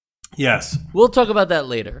 Yes. We'll talk about that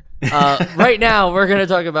later. Right now, we're going to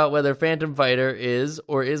talk about whether Phantom Fighter is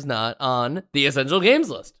or is not on the Essential Games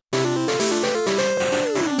list.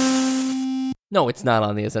 No, it's not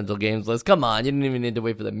on the Essential Games list. Come on, you didn't even need to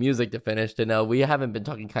wait for the music to finish to know. We haven't been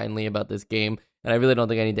talking kindly about this game, and I really don't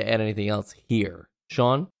think I need to add anything else here.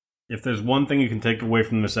 Sean? If there's one thing you can take away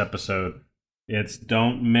from this episode, it's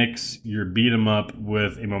don't mix your beat 'em up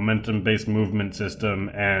with a momentum-based movement system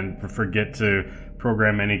and forget to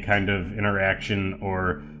program any kind of interaction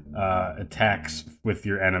or attacks with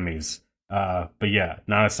your enemies. But yeah,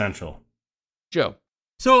 not essential. Joe?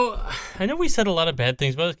 So, I know we said a lot of bad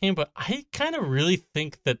things about this game, but I kind of really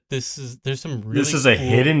think that there's some really This is a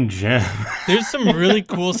hidden gem. There's some really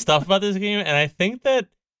cool stuff about this game, and I think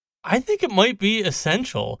it might be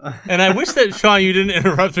essential. And I wish that, Sean, you didn't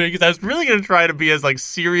interrupt me, because I was really going to try to be as like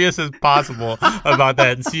serious as possible about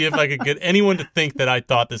that and see if I could get anyone to think that I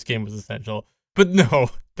thought this game was essential. But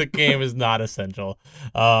no, the game is not essential.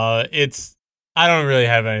 I don't really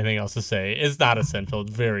have anything else to say. It's not essential,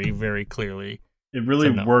 very, very clearly. It really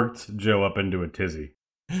worked Joe up into a tizzy.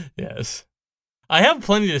 Yes. I have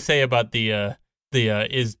plenty to say about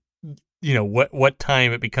what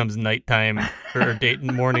time it becomes nighttime or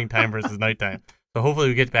morning time versus nighttime. So hopefully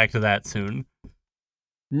we get back to that soon.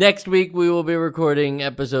 Next week, we will be recording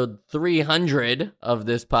episode 300 of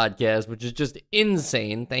this podcast, which is just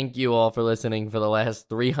insane. Thank you all for listening for the last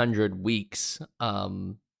 300 weeks.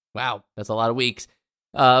 Wow, that's a lot of weeks.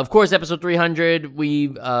 Of course, episode 300, we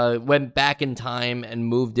went back in time and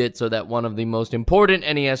moved it so that one of the most important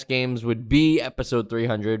NES games would be episode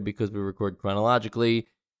 300 because we record chronologically,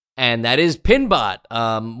 and that is Pinbot,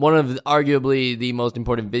 one of arguably the most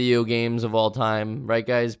important video games of all time. Right,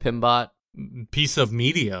 guys? Pinbot? Piece of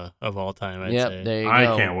media of all time, I'd say. There you go. I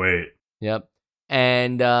can't wait. Yep.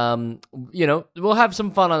 And, we'll have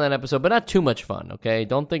some fun on that episode, but not too much fun, okay?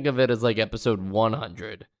 Don't think of it as like episode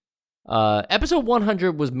 100. Episode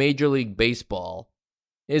 100 was Major League Baseball.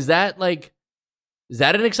 Is that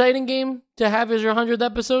an exciting game to have as your 100th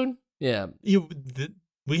episode? Yeah.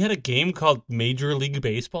 We had a game called Major League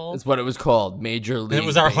Baseball? That's what it was called, Major League And it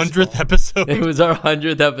was our Baseball. 100th episode? It was our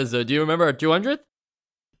 100th episode. Do you remember our 200th?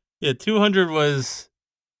 Yeah, 200 was...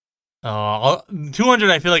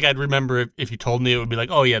 200, I feel like I'd remember if you told me, it would be like,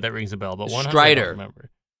 oh yeah, that rings a bell. But 100, Strider. I don't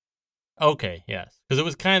remember. Okay, yes. Because it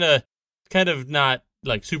was kind of not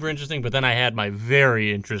like super interesting, but then I had my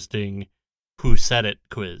very interesting Who Said It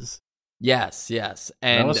quiz. Yes.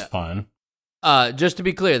 And that was fun. Just to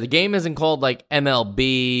be clear, the game isn't called like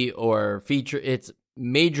MLB or feature. It's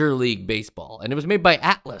Major League Baseball, and it was made by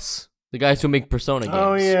Atlas, the guys who make Persona games.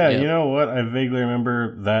 Oh yeah, You know what? I vaguely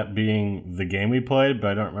remember that being the game we played,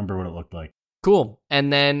 but I don't remember what it looked like. Cool.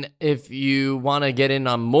 And then if you want to get in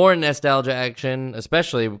on more nostalgia action,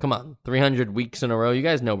 especially, come on, 300 weeks in a row, you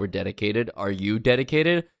guys know we're dedicated. Are you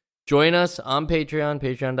dedicated? Join us on Patreon,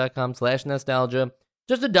 patreon.com/nostalgia.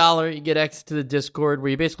 Just $1, you get access to the Discord,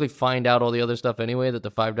 where you basically find out all the other stuff anyway that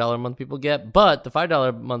the $5 a month people get. But the $5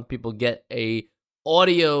 a month people get a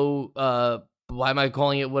audio, why am I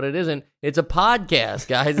calling it what it isn't? It's a podcast,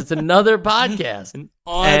 guys. It's another podcast. An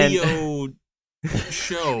audio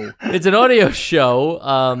show. It's an audio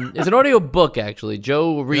show. It's an audio book, actually.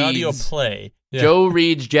 Joe reads... An audio play. Yeah. Joe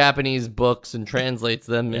reads Japanese books and translates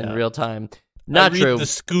them in real time. Not true. The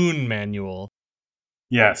Schoon manual.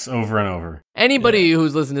 Yes, over and over. Anybody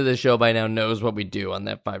who's listened to this show by now knows what we do on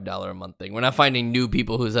that $5 a month thing. We're not finding new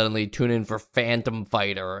people who suddenly tune in for Phantom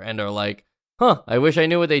Fighter and are like, I wish I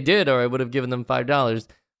knew what they did, or I would have given them $5.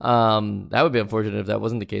 That would be unfortunate if that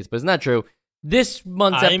wasn't the case, but it's not true. This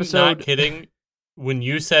month's episode... I'm not kidding. when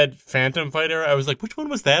you said Phantom Fighter, I was like, which one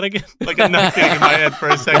was that again? Like, I'm not kidding in my head for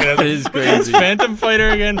a second. That is crazy. It's Phantom Fighter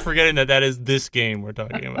again, forgetting that is this game we're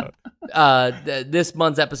talking about. This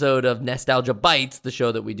month's episode of Nostalgia Bites, the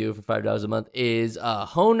show that we do for $5 a month, is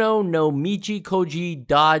Hono no Michi Koji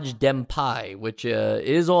Dodge Denpai, which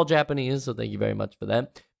is all Japanese, so thank you very much for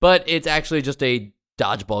that. But it's actually just a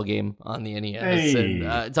dodgeball game on the NES. Hey. And,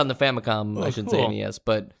 it's on the Famicom, I shouldn't cool. say NES,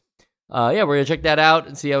 but yeah, we're going to check that out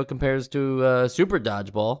and see how it compares to Super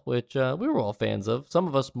Dodgeball, which we were all fans of, some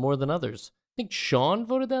of us more than others. I think Sean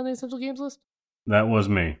voted down the Essential Games list? That was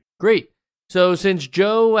me. Great. So since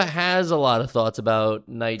Joe has a lot of thoughts about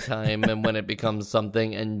nighttime and when it becomes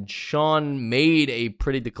something, and Sean made a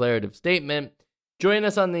pretty declarative statement, join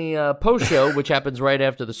us on the post show, which happens right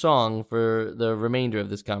after the song, for the remainder of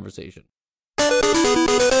this conversation.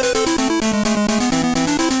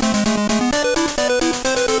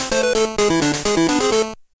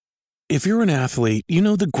 If you're an athlete, you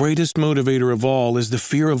know the greatest motivator of all is the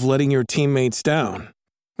fear of letting your teammates down.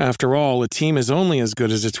 After all, a team is only as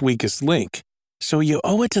good as its weakest link. So you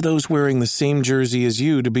owe it to those wearing the same jersey as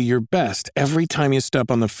you to be your best every time you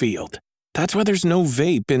step on the field. That's why there's no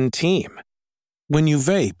vape in team. When you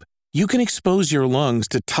vape, you can expose your lungs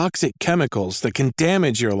to toxic chemicals that can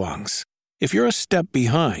damage your lungs. If you're a step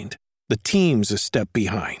behind, the team's a step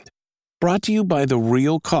behind. Brought to you by The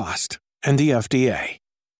Real Cost and the FDA.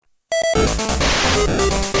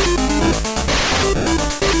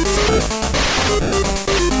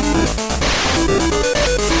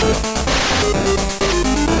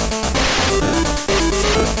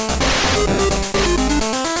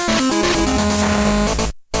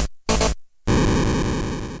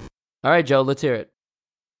 All right, Joe, let's hear it.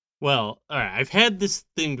 Well, all right. I've had this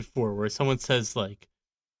thing before where someone says like,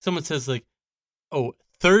 oh,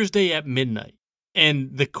 Thursday at midnight.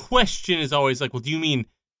 And the question is always like, well, do you mean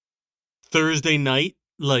Thursday night,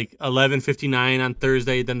 like 11:59 on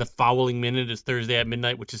Thursday, then the following minute is Thursday at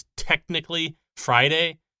midnight, which is technically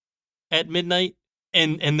Friday at midnight?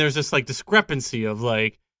 And there's this like discrepancy of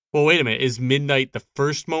like, well, wait a minute, is midnight the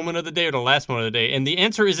first moment of the day or the last moment of the day? And the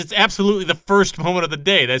answer is it's absolutely the first moment of the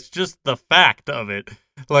day. That's just the fact of it.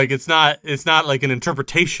 Like it's not like an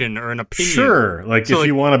interpretation or an opinion. Sure, like So, if like-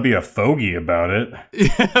 you want to be a fogey about it.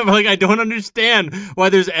 Yeah, but like I don't understand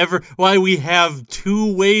why we have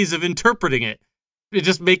two ways of interpreting it. It's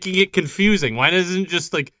just making it confusing. Why doesn't it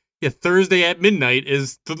just like Thursday at midnight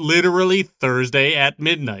is literally Thursday at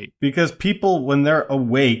midnight? Because people, when they're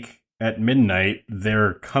awake at midnight,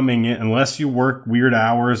 they're coming in, unless you work weird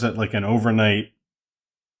hours at like an overnight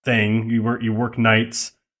thing, you work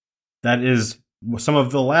nights, that is some of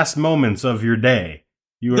the last moments of your day.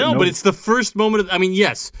 But it's the first moment of, I mean,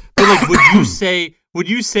 yes. But like would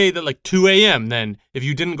you say that like 2 a.m. then, if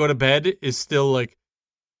you didn't go to bed, is still like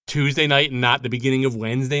Tuesday night and not the beginning of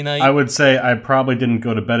Wednesday night? I would say I probably didn't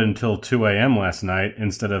go to bed until 2 a.m. last night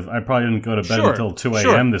instead of I probably didn't go to bed until 2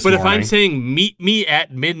 a.m. this morning. But if I'm saying meet me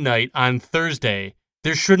at midnight on Thursday,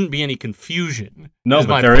 there shouldn't be any confusion. No,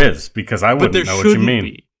 but there is, because I wouldn't know what you mean.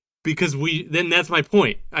 Be, because then that's my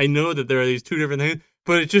point. I know that there are these two different things,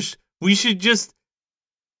 but we should just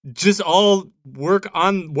all work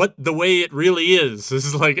on what the way it really is. This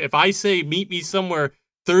is like, if I say meet me somewhere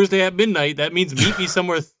Thursday at midnight, that means meet me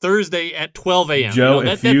somewhere Thursday at 12 a.m. Joe,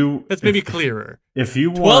 that's maybe clearer. If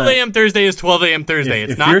you want 12 a.m. Thursday is 12 a.m. Thursday.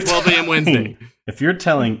 It's not 12 a.m. Wednesday. If you're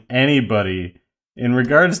telling anybody in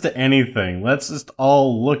regards to anything, let's just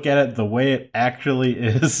all look at it the way it actually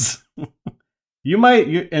is.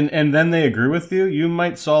 And then they agree with you, you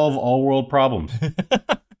might solve all world problems.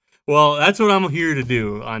 Well, that's what I'm here to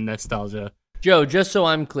do on Nostalgia. Joe, just so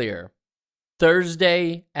I'm clear,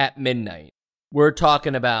 Thursday at midnight, we're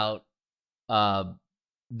talking about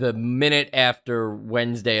the minute after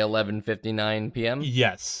Wednesday, 11:59 p.m.?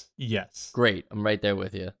 Yes. Great. I'm right there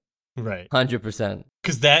with you. Right. 100%.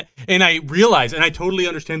 Because and I realize, and I totally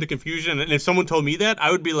understand the confusion, and if someone told me that, I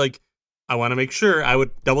would be like, I want to make sure, I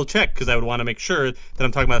would double check, because I would want to make sure that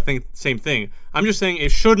I'm talking about the same thing. I'm just saying it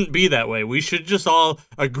shouldn't be that way. We should just all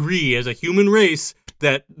agree as a human race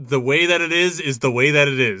that the way that it is the way that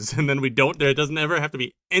it is. And then there doesn't ever have to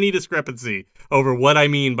be any discrepancy over what I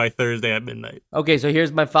mean by Thursday at midnight. Okay, so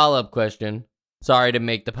here's my follow-up question. Sorry to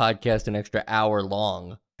make the podcast an extra hour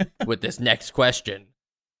long with this next question.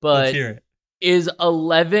 But Let's hear it. Is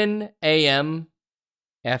 11 a.m.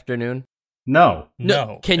 afternoon? No.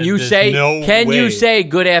 Can you There's say no you way. say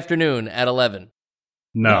good afternoon at 11?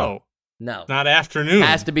 No. No. Not afternoon. It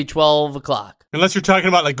has to be 12 o'clock. Unless you're talking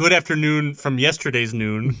about like good afternoon from yesterday's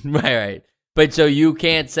noon. Right. But so you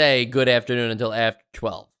can't say good afternoon until after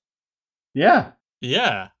 12. Yeah.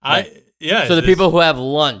 Yeah. Right. Yeah. So the people who have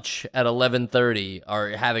lunch at 11:30 are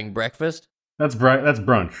having breakfast? That's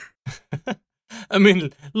brunch. I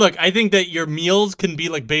mean, look, I think that your meals can be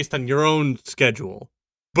like based on your own schedule.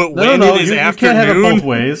 But No, when no, it is you afternoon, can't have it both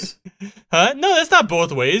ways. Huh? No, that's not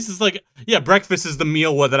both ways. It's like, yeah, breakfast is the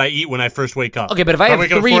meal that I eat when I first wake up. Okay, but if I have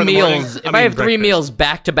wake up at 3 4 in the morning, meals, if I'm I have eating 3 breakfast. meals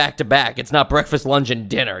back to back to back, it's not breakfast, lunch, and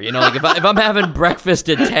dinner. You know, like if I'm having breakfast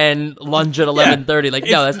at 10, lunch at 11:30, like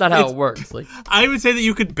no, that's not how it works. Like I would say that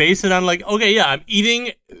you could base it on like, okay, yeah, I'm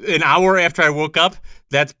eating an hour after I woke up.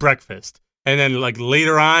 That's breakfast. And then like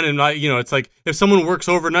later on, and it's like if someone works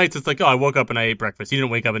overnights, it's like, oh, I woke up and I ate breakfast. You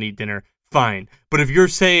didn't wake up and eat dinner. Fine. But if you're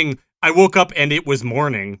saying I woke up and it was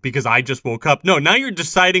morning because I just woke up. No, now you're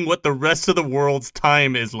deciding what the rest of the world's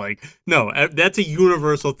time is like. No, that's a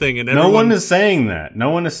universal thing. And No one is saying that. No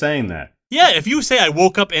one is saying that. Yeah, if you say I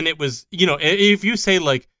woke up and it was, if you say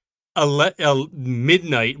like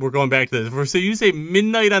midnight, we're going back to this. So you say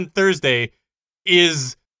midnight on Thursday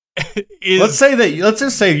is Let's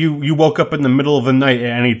just say you woke up in the middle of the night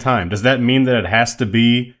at any time. Does that mean that it has to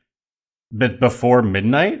be before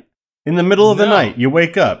midnight? In the middle of the night, you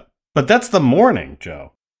wake up. But that's the morning,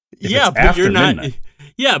 Joe. Yeah, it's but after you're not. midnight.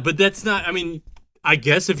 Yeah, but that's not. I mean, I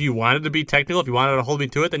guess if you wanted to be technical, if you wanted to hold me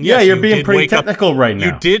to it, then Yeah, yes, you're you being did pretty wake up. technical right now.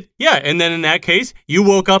 You did, yeah. And then in that case, you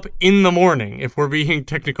woke up in the morning. If we're being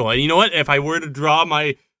technical, and you know what? If I were to draw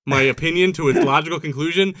my opinion to its logical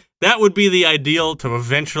conclusion, that would be the ideal to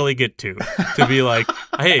eventually get to be like,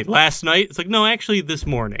 hey, last night. It's like, no, actually, this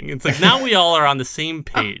morning. It's like now we all are on the same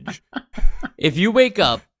page. if you wake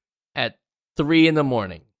up at 3 in the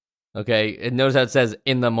morning, okay, and notice how it says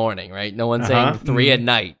in the morning, right? No one's saying 3 at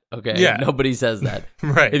night, okay? Yeah. Nobody says that.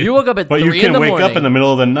 Right. If you woke up at But 3 you in the can wake morning, up in the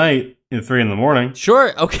middle of the night at 3 in the morning.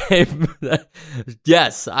 Sure, okay.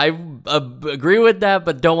 Yes, I agree with that,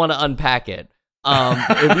 but don't want to unpack it.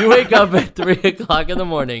 If you wake up at 3 o'clock in the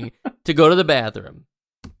morning to go to the bathroom,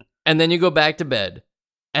 and then you go back to bed,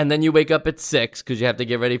 and then you wake up at 6 because you have to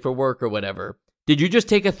get ready for work or whatever, did you just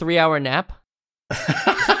take a 3-hour nap?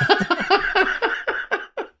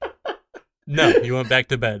 No, you went back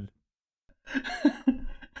to bed.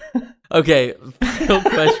 Okay, final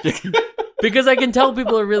question. Because I can tell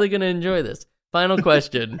people are really going to enjoy this. Final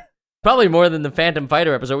question. Probably more than the Phantom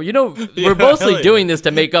Fighter episode. You know, we're mostly doing this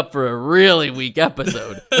to make up for a really weak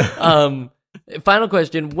episode. Final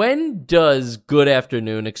question. When does Good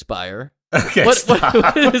Afternoon expire? Okay, What stop.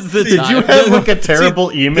 is the Did time? you have like a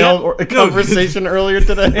terrible email or a conversation earlier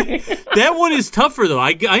today? That one is tougher, though.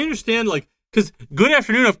 I understand, like, because good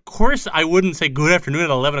afternoon, of course, I wouldn't say good afternoon at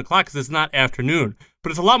 11 o'clock because it's not afternoon. But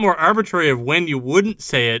it's a lot more arbitrary of when you wouldn't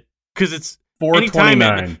say it because it's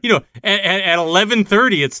 4:29. At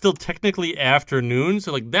 11:30, it's still technically afternoon.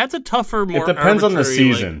 So, like, that's a tougher, more It depends on the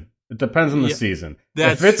arbitrary, season. It depends on the season.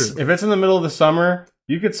 That's If it's in the middle of the summer,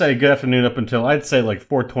 you could say good afternoon up until I'd say like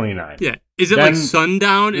 4:29. Yeah. Is it Then- like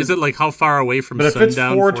sundown? Is it like how far away from But if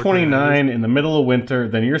sundown? it's 4:29 in the middle of winter,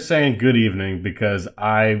 then you're saying good evening because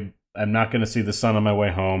I'm not going to see the sun on my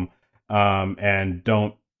way home, and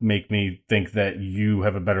don't make me think that you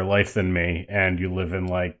have a better life than me and you live in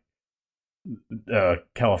like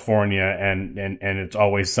California and it's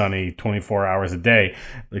always sunny 24 hours a day.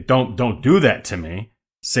 Like don't do that to me.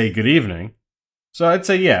 Say good evening. So I'd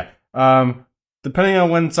say yeah. Depending on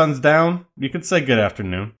when sun's down, you could say good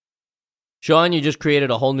afternoon. Sean, you just created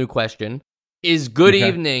a whole new question. Is good Okay.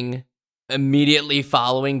 evening immediately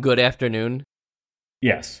following good afternoon?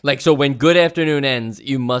 Yes. Like, so when good afternoon ends,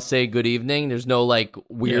 you must say good evening? There's no, like,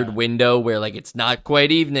 weird window where, like, it's not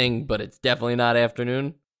quite evening, but it's definitely not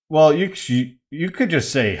afternoon? Well, you could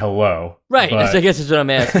just say hello. Right, but- I guess that's what I'm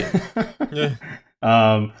asking.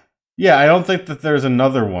 Yeah, I don't think that there's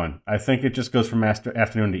another one. I think it just goes from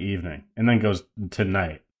afternoon to evening and then goes to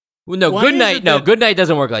night. Well, no, Why good is night. it No, that- good night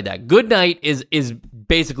doesn't work like that. Good night is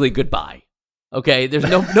basically goodbye. Okay, there's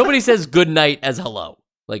nobody says good night as hello.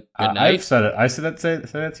 Like good night. I've said it. I say that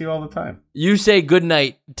to you all the time. You say good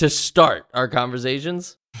night to start our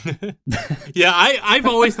conversations. Yeah, I've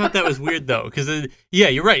always thought that was weird though, because yeah,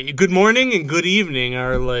 you're right. Good morning and good evening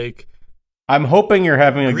are like. I'm hoping you're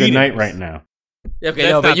having a good night Greetings. right now. Okay,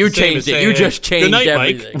 That's no, but not you the same changed as it. You saying, just changed "Good night,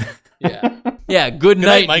 Mike." everything. Yeah. Good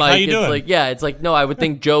night, night, Mike. How you It's doing? like it's like no. I would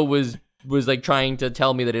think Joe was like trying to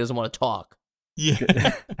tell me that he doesn't want to talk.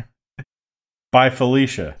 Yeah. Bye,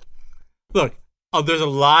 Felicia. Look, there's a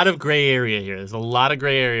lot of gray area here. There's a lot of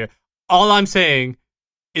gray area. All I'm saying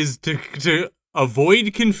is to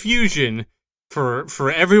avoid confusion for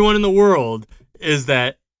everyone in the world is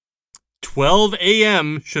that 12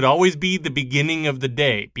 a.m. should always be the beginning of the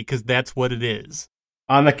day because that's what it is.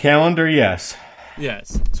 On the calendar, yes.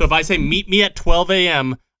 Yes. So if I say meet me at 12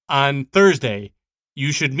 a.m. on Thursday,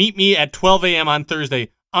 you should meet me at 12 a.m. on Thursday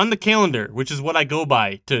on the calendar, which is what I go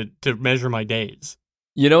by to measure my days.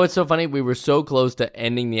 You know what's so funny? We were so close to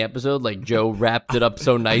ending the episode. Like, Joe wrapped it up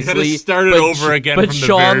so nicely. You started over again but from the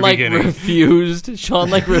Sean, very beginning.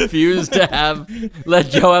 Sean refused to let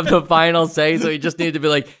Joe have the final say, so he just needed to be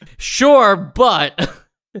like, sure, but...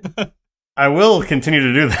 I will continue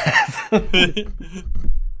to do that.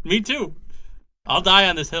 Me too. I'll die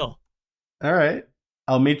on this hill. All right.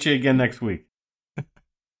 I'll meet you again next week.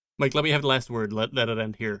 Mike, let me have the last word. Let it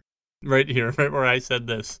end here. Right here, right where I said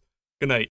this. Good night.